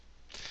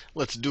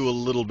Let's do a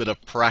little bit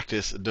of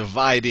practice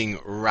dividing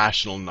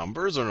rational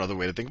numbers, or another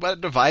way to think about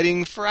it,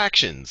 dividing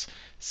fractions.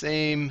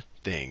 Same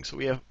thing. So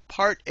we have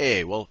part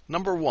A. Well,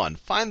 number one,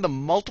 find the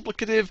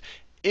multiplicative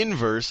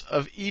inverse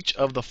of each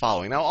of the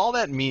following. Now, all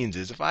that means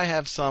is if I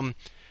have some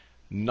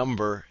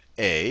number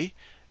A,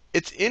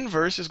 its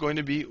inverse is going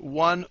to be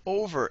 1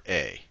 over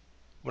A.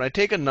 When I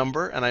take a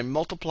number and I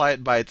multiply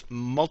it by its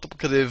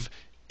multiplicative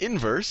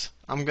inverse,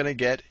 I'm going to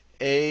get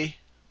A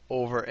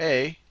over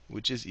A,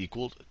 which is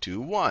equal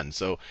to 1.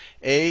 So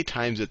A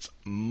times its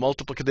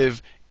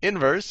multiplicative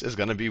inverse is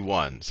going to be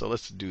 1. So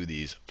let's do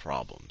these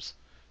problems.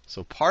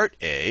 So part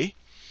A,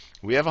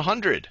 we have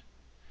 100.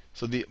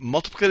 So the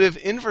multiplicative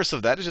inverse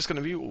of that is just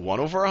going to be 1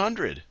 over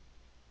 100.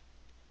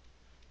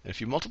 And if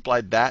you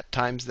multiplied that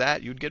times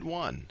that, you'd get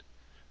 1.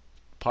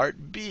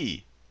 Part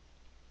B,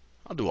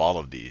 I'll do all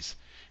of these.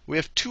 We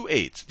have 2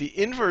 eighths. The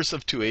inverse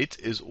of 2 eighths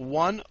is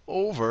 1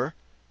 over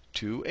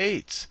 2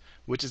 eighths,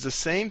 which is the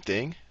same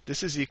thing.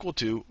 This is equal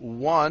to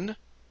 1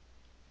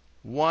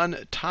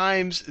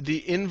 times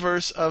the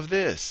inverse of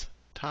this,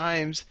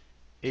 times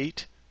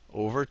 8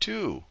 over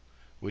 2,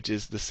 which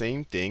is the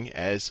same thing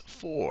as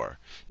 4.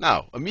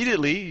 Now,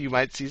 immediately you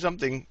might see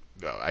something,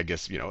 I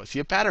guess, see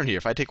a pattern here.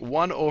 If I take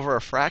 1 over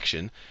a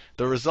fraction,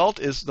 the result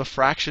is the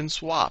fraction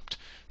swapped.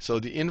 So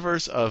the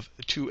inverse of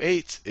 2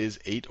 eighths is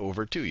 8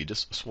 over 2. You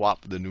just swap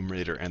the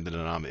numerator and the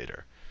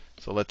denominator.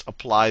 So let's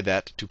apply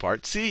that to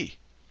part C.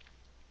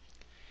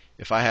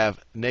 If I have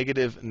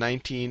negative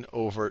 19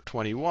 over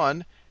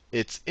 21,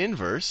 its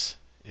inverse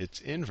is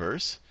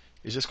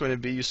just going to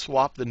be you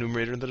swap the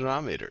numerator and the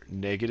denominator.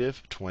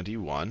 Negative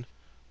 21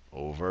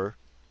 over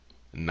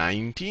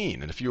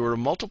 19. And if you were to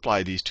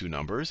multiply these two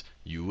numbers,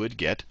 you would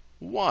get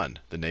 1.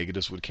 The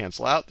negatives would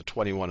cancel out. The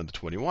 21 and the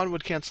 21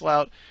 would cancel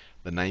out.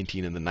 The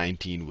 19 and the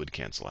 19 would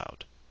cancel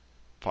out.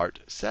 Part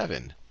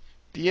 7.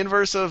 The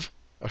inverse of,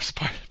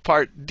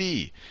 part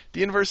D.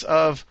 The inverse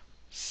of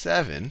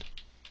 7.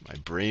 My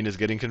brain is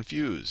getting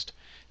confused.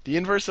 The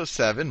inverse of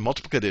 7,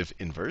 multiplicative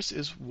inverse,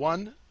 is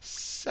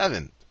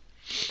 1/7.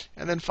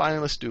 And then finally,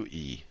 let's do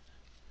E.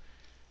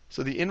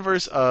 So the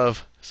inverse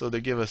of, so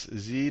they give us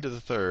z to the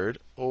third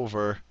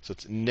over, so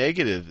it's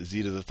negative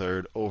z to the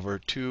third over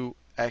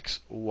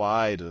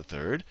 2xy to the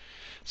third.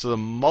 So the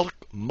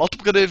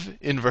multiplicative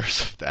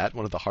inverse of that,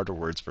 one of the harder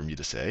words for me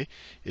to say,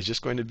 is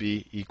just going to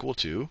be equal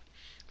to,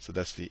 so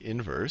that's the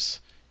inverse,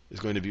 is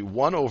going to be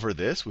 1 over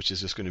this, which is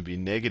just going to be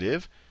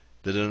negative.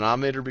 The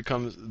denominator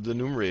becomes the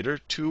numerator,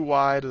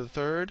 2y to the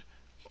third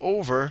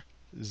over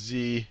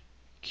z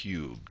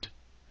cubed.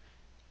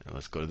 Now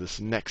let's go to this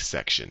next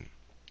section.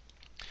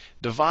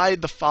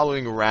 Divide the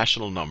following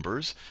rational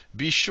numbers.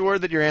 Be sure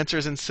that your answer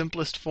is in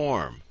simplest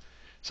form.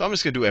 So I'm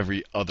just going to do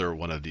every other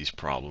one of these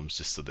problems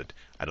just so that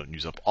I don't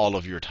use up all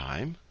of your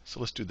time. So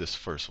let's do this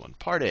first one.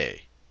 Part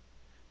A.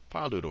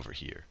 I'll do it over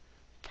here.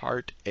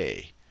 Part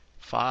A.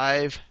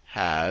 5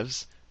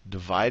 halves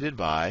divided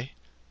by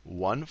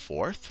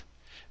 1/4.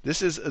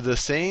 This is the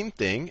same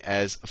thing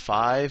as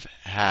 5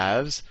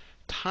 halves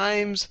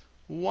times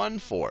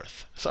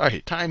 1/4.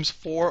 Sorry, times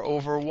 4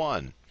 over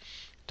 1.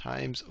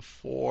 Times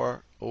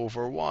 4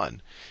 over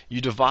 1.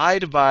 You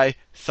divide by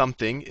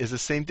something is the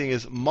same thing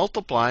as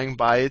multiplying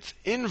by its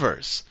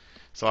inverse.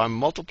 So I'm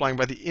multiplying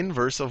by the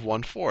inverse of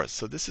 1/4.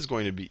 So this is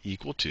going to be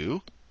equal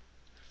to,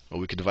 well,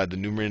 we could divide the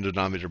numerator and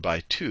denominator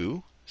by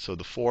 2. So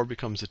the 4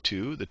 becomes a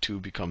 2. The 2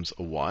 becomes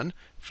a 1.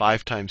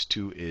 5 times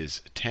 2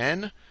 is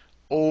 10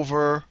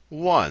 over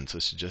 1. So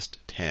it's just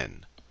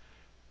 10.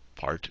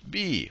 Part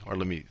B, or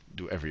let me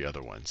do every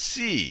other one.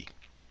 C.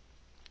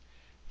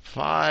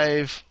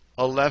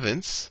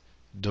 5/11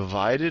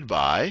 divided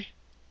by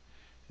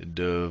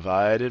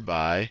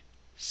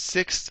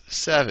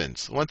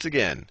 6/7. Once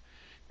again,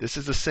 this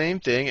is the same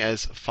thing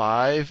as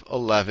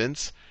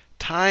 5/11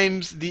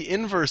 times the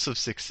inverse of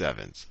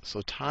 6/7.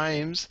 So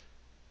times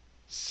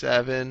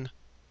 7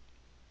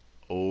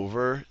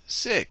 over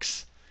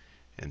 6.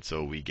 And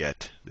so we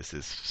get, this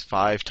is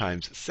 5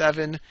 times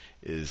 7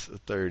 is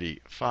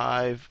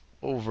 35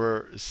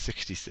 over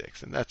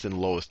 66. And that's in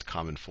lowest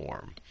common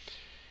form.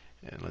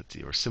 And let's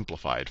see, or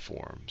simplified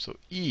form. So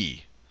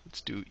E,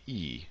 let's do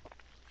E.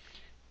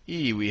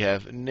 E, we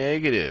have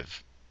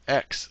negative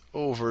x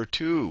over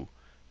 2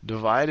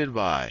 divided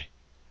by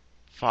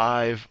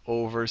 5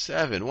 over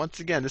 7. Once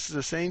again, this is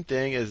the same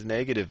thing as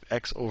negative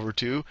x over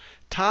 2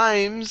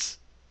 times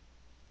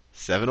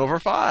 7 over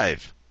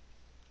 5.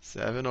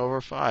 7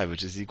 over 5,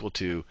 which is equal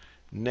to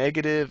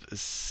negative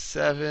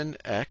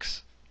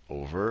 7x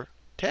over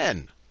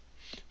 10.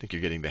 I think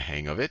you're getting the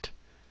hang of it.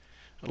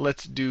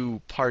 Let's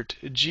do part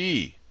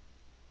G.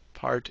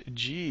 Part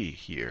G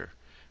here.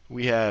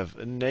 We have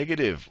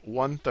negative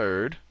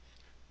 1/3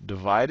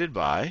 divided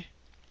by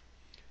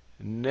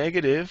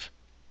negative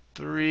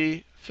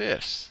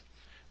 3/5.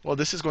 Well,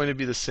 this is going to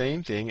be the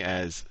same thing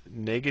as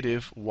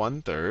negative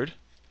 1/3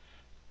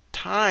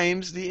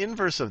 times the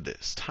inverse of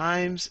this,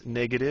 times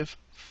negative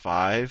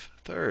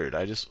 5/3.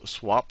 I just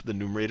swap the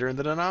numerator and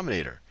the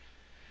denominator.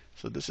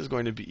 So this is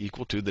going to be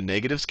equal to, the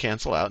negatives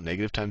cancel out.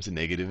 Negative times a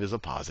negative is a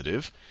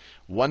positive.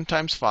 1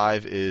 times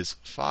 5 is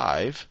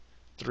 5.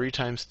 3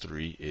 times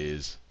 3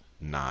 is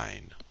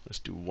 9. Let's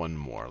do one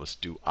more. Let's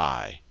do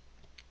I.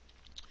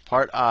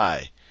 Part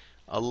I.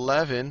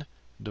 11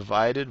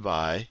 divided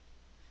by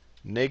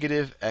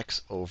negative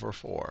x over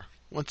 4.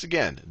 Once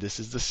again, this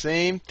is the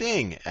same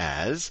thing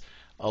as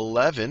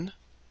 11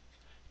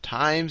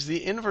 times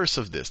the inverse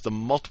of this, the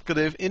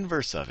multiplicative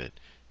inverse of it,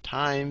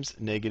 times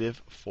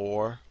negative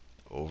 4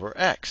 over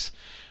x.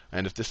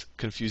 And if this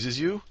confuses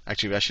you,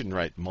 actually, I shouldn't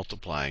write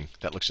multiplying.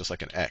 That looks just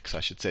like an x.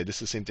 I should say this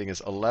is the same thing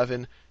as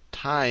 11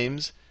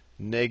 times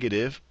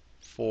negative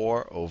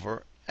 4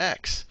 over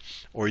x.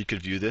 Or you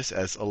could view this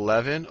as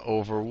 11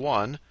 over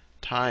 1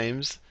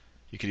 times,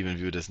 you could even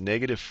view it as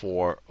negative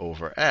 4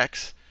 over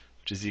x,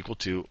 which is equal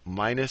to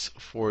minus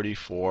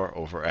 44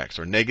 over x,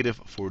 or negative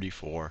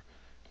 44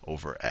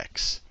 over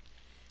x.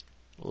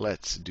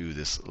 Let's do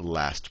this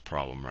last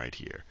problem right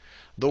here.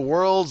 The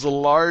world's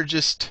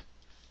largest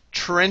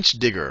trench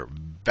digger,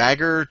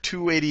 Bagger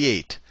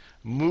 288,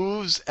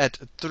 moves at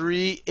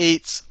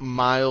 3/8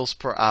 miles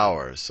per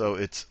hour. So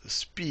its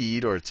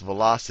speed, or its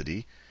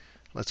velocity,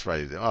 let's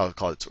write it. I'll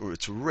call it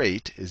its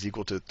rate is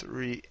equal to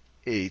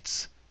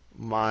 3/8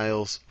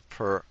 miles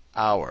per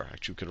hour.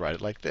 Actually, we could write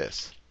it like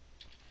this: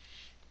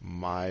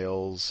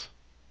 miles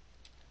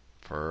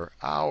per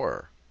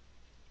hour.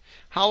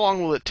 How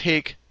long will it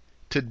take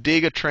to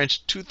dig a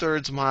trench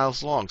 2/3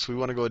 miles long? So we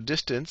want to go a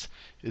distance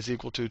is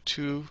equal to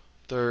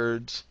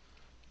 2/3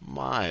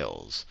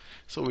 miles.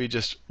 So we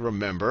just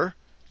remember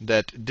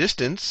that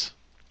distance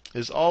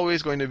is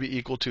always going to be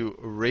equal to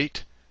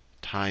rate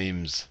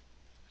times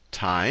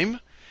time.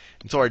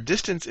 And so our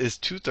distance is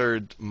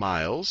 2/3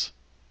 miles.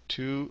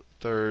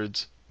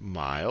 2/3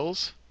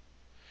 miles.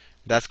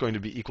 That's going to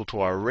be equal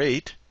to our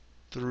rate,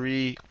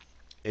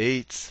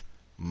 3/8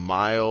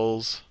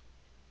 miles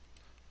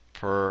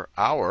per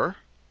hour,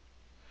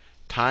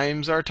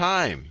 times our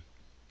time.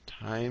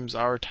 Times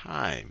our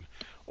time.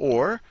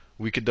 Or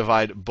we could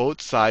divide both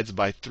sides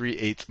by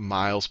 3/8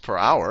 miles per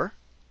hour.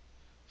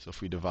 So if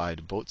we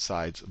divide both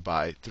sides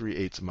by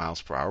 3/8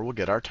 miles per hour, we'll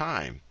get our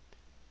time.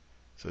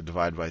 So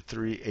divide by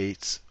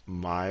 3/8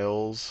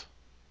 miles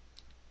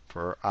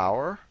per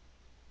hour.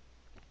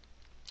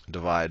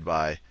 Divide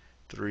by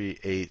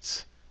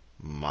 3/8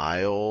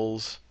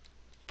 miles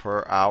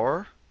per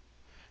hour.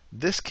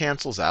 This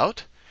cancels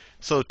out.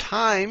 So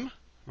time,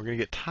 we're going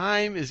to get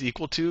time is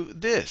equal to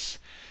this.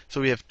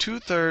 So we have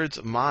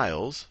 2/3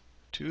 miles.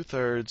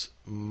 2/3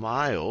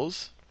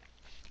 miles.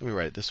 Let me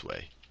write it this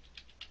way: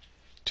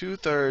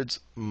 2/3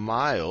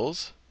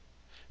 miles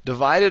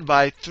divided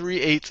by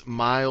 3/8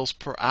 miles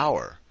per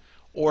hour.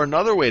 Or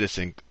another way to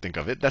think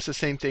of it, that's the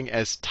same thing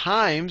as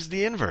times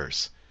the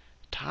inverse.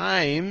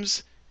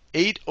 Times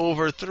 8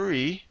 over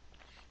 3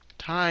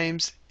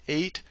 times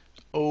 8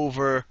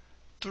 over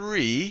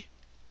 3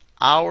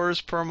 hours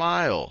per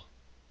mile.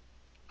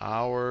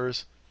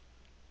 Hours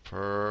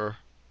per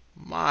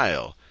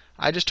mile.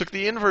 I just took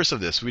the inverse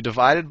of this. We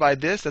divided by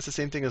this. That's the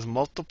same thing as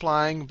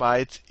multiplying by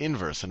its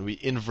inverse. And we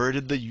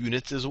inverted the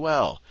units as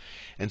well.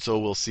 And so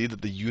we'll see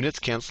that the units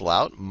cancel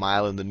out.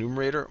 Mile in the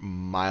numerator,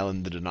 mile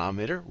in the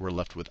denominator. We're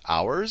left with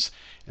hours.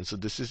 And so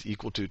this is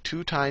equal to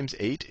 2 times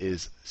 8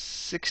 is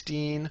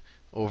 16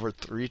 over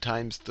 3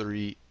 times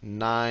 3,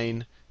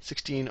 9.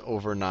 16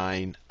 over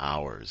 9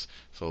 hours.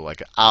 So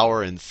like an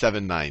hour and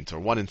 7/9, or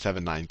 1 and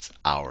 7/9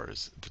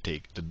 hours to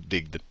dig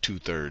the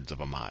 2/3 of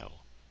a mile.